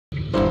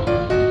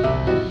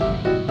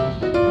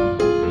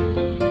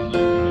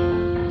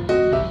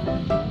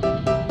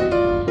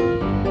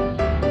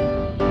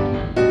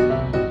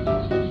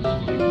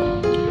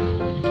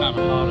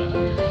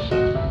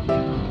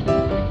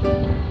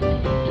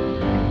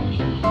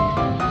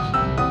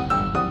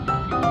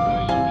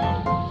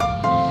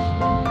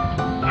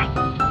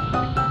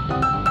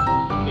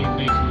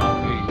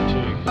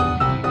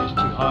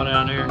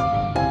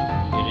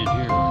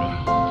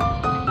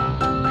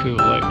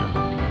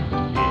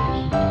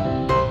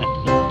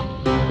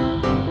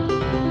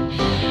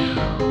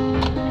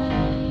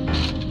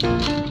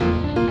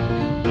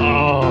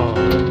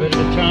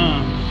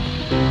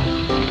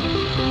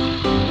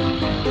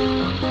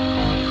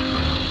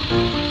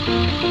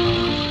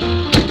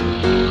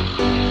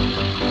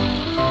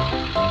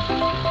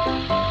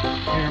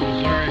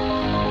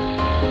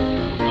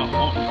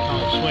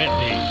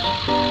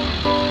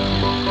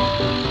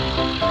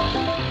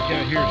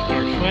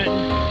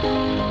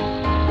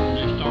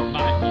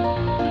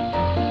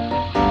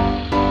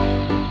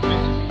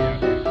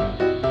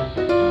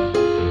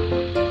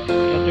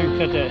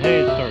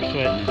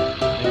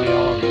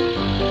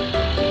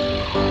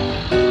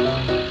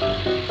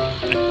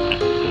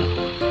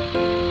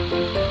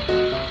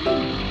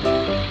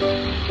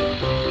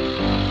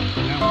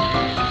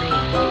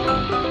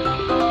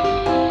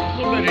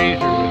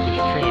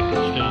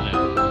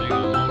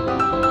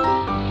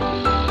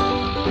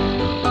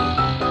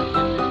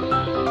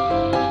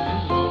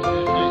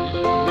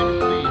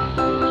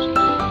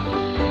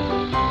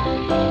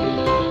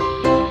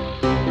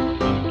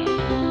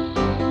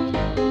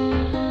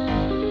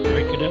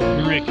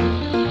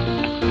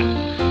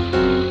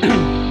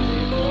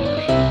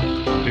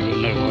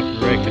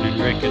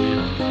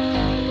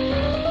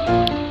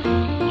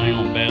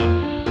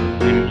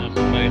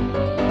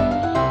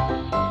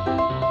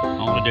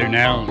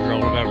now is roll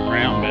it up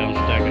around bale,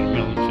 stack it in the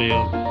middle of the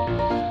field.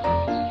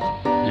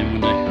 And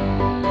when they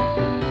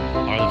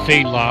are the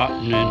feed lot,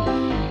 and then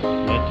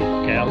let the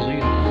cows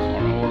eat them,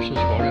 or the horses,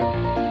 whatever.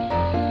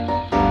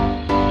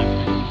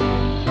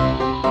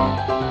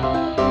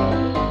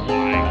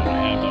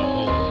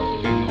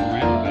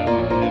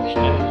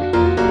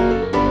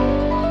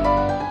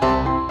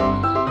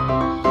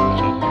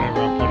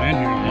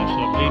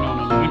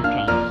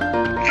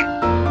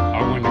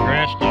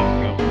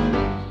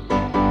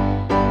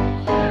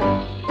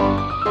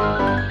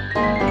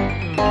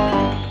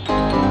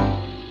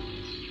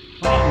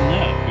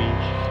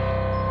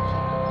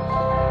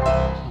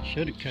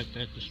 Should have cut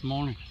that this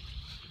morning,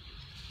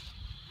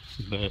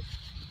 but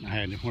I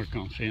had to work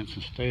on fence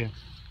instead.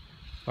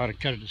 If I'd have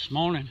cut it this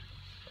morning,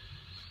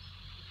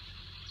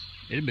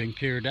 it'd have been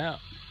cleared out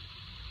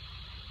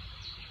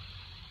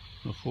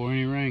before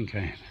any rain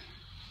came.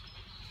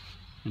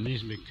 It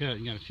needs to be cut.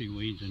 You got a few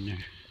weeds in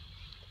there.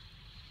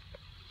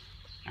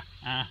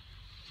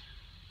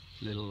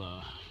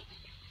 Little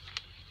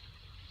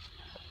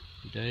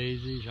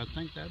daisies. I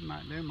think there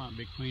might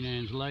be Queen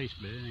Anne's lace,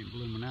 but it ain't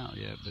blooming out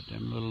yet. But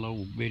them little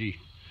old bitty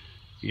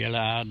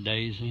yellow-eyed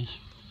daisies.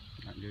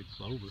 Got good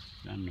clover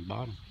down the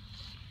bottom.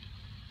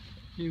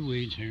 A few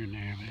weeds here and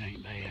there, but it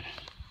ain't bad.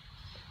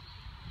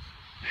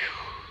 Whew.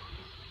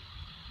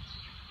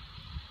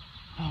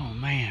 Oh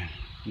man,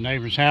 the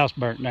neighbor's house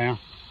burnt down.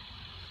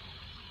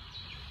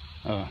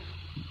 A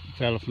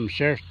fella from the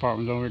sheriff's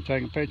department was over here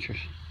taking pictures.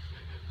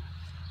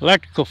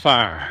 Electrical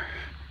fire.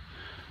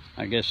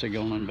 I guess they're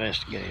gonna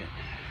investigate it.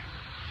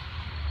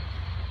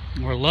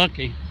 We're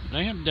lucky.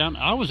 They had done.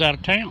 I was out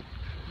of town.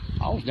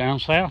 I was down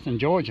south in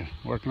Georgia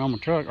working on my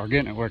truck, or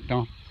getting it worked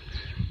on.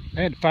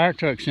 They had the fire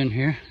trucks in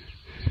here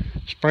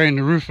spraying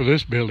the roof of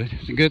this building.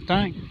 It's a good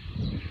thing.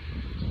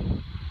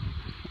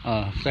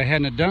 If they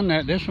hadn't have done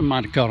that, this one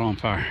might have caught on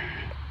fire.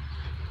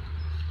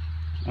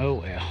 Oh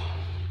well.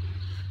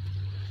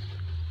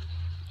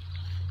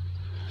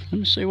 Let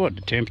me see what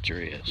the temperature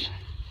is.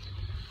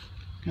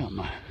 Got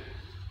my.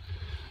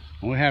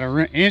 We had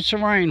an inch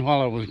of rain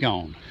while I was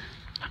gone.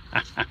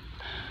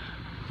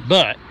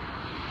 But,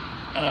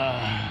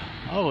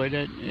 oh, it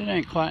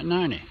ain't quite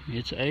 90.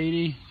 It's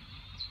 80,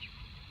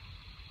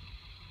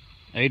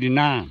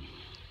 89.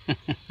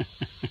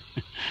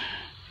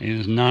 It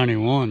was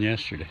 91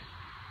 yesterday.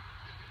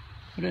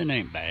 But it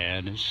ain't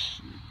bad.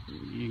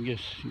 You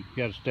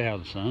gotta stay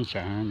out of the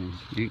sunshine and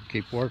you can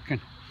keep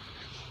working.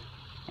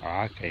 Or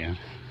I can.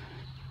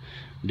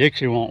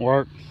 Dixie won't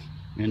work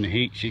in the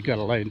heat. She's got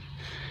to lay.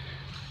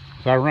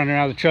 If I run her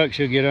out of the truck,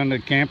 she'll get under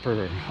the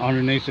camper or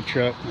underneath the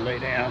truck and lay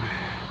down.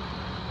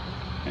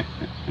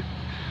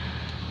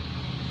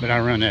 But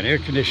I run that air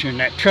conditioner in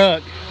that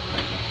truck,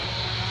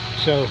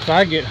 so if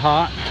I get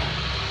hot,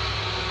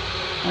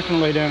 I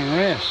can lay down and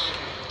rest.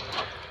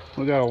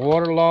 We got a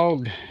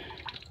waterlogged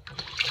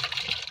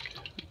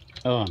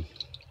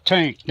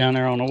tank down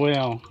there on the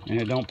well,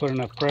 and it don't put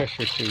enough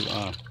pressure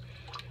to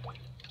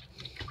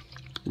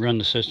run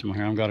the system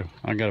here.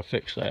 I gotta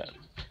fix that.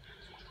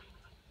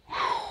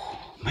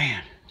 Whew,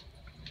 man,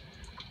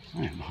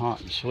 I am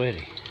hot and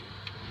sweaty.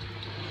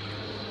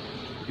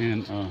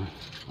 And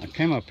I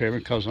came up here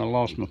because I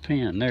lost my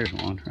pen. There's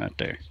one right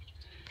there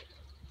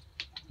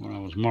where I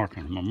was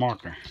marking my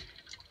marker.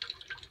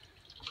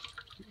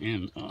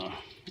 And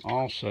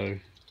also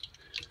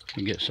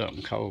to get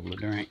something cold to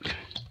drink.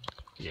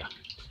 Yeah.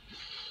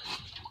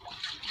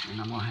 And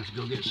I'm gonna have to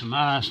go get some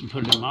ice and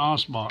put it in my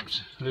ice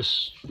box.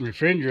 This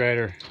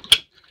refrigerator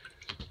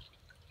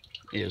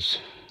is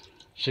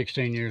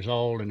 16 years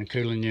old and the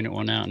cooling unit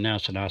went out, and now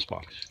it's an ice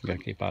box. You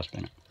gotta keep ice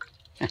in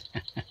it.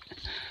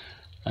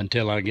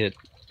 Until I get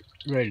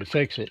ready to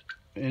fix it.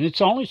 And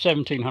it's only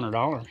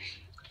 $1,700.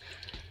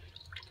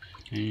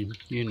 And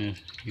you know,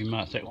 you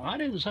might say, well, why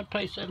didn't I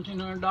pay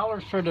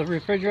 $1,700 for the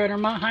refrigerator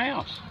in my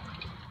house?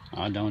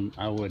 I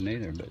wouldn't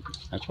either, but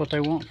that's what they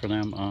want for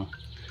them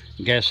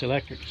gas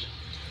electrics.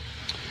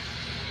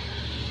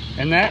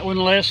 And that one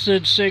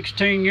lasted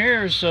 16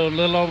 years, so a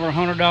little over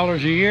 $100 a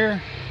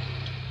year.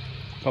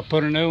 If I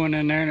put a new one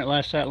in there and it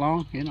lasts that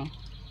long, you know.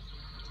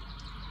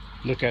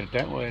 Look at it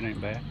that way, it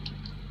ain't bad.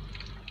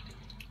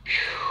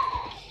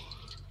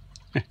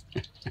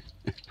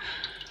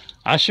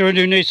 I sure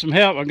do need some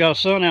help. I got a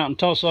son out in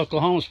Tulsa,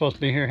 Oklahoma, supposed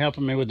to be here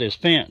helping me with this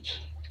fence.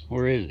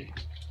 Where is he?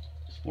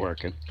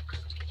 Working.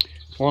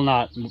 Well,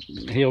 not.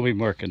 He'll be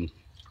working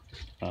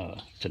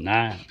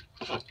tonight.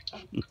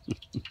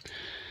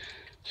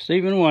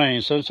 Stephen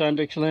Wayne,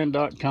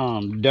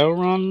 SunshineDixieland.com,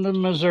 Doronda,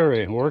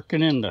 Missouri,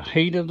 working in the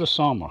heat of the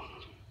summer.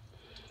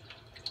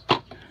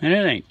 And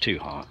it ain't too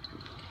hot.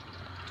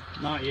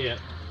 Not yet.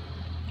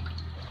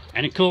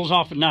 And it cools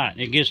off at night.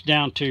 It gets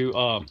down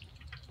to,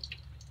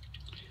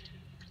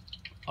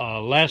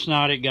 last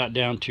night it got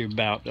down to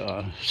about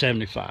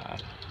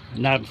 75. The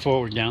night before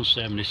it was down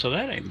 70, so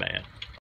that ain't bad.